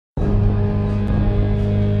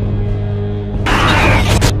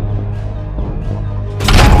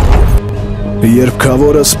Երբ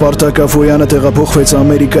Քավորը Սպարտակաֆոյանը տեղափոխվեց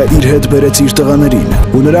Ամերիկա, իր հետ բերեց իր տղաներին,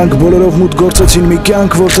 ու նրանք բոլորով մուտք գործեցին մի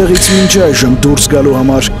կյանք, որտեղից մինչ այժմ դուրս գալու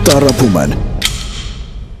համար տառապում են։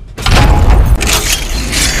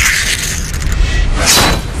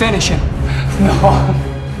 Finish him. No.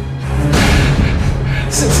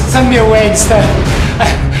 Send me away instead.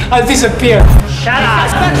 I'll disappear. Shut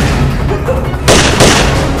up.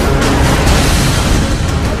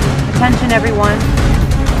 Attention, everyone.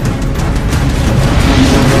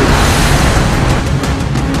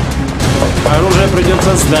 Оружие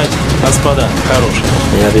придется сдать, господа. Хорошее.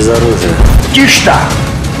 Я без оружия. Ճիշտ է,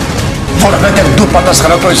 որովհետև դու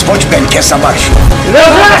պատասխանատու ոչ բեն քեզ համար։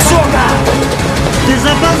 Ты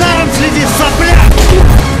за базаром следишь, сопля!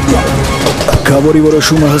 Քավորի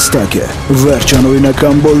որոշումը հստակ է, վերջ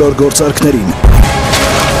անօրինական բոլոր գործարքներին։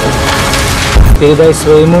 Передай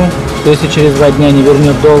своему, что если через 2 дня не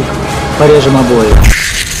вернет долг, порежем обоих.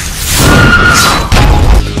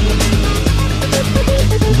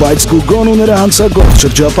 Բայց Գուգոն ու նրա հանցագործ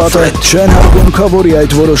շրջապատը չեն հարգում Քավորի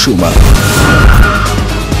այդ որոշումը։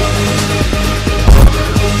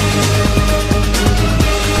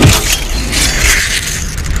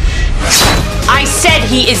 I said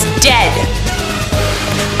he is dead.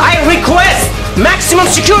 I request maximum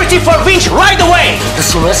security for Winch right away.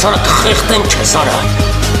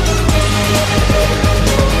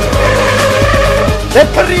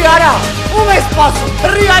 Դեպրի արա, ում ես սպասում,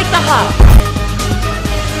 պրի այդ տղա։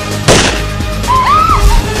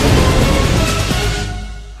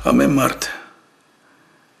 Ամեն մարդ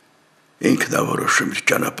ինքն է որոշում իր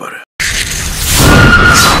ճանապարհը։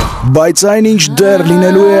 Բայց այն ինչ դեռ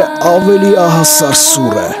լինելու է ավելի ահասար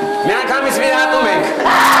սուր է։ Միանգամից վերահատում ենք։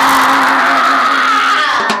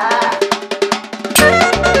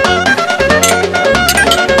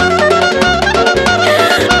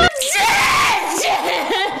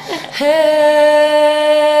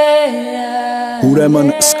 Ուրեմն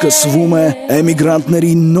սկսվում է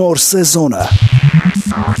էմիգրանտների նոր սեզոնը։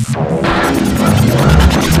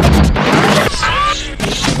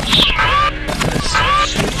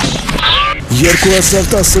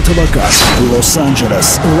 2010 թվական Լոս Անջելես,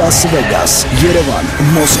 Լաս Վեգաս, Երևան,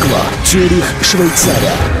 Մոսկվա, Ցյուրիխ,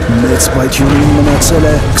 Շվեյցարիա։ Մեծ պայթյունին մնացել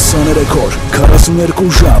է 23 օր,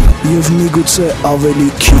 42 ժամ եւ միգուցե ավելի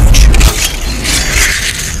քիչ։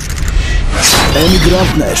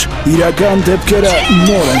 Էմիգրանտներ, իրական դեպքերը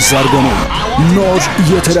նոր են զարգանում։ Նոր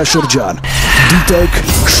եթերաշրջան։ Դիտեք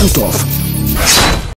շուտով։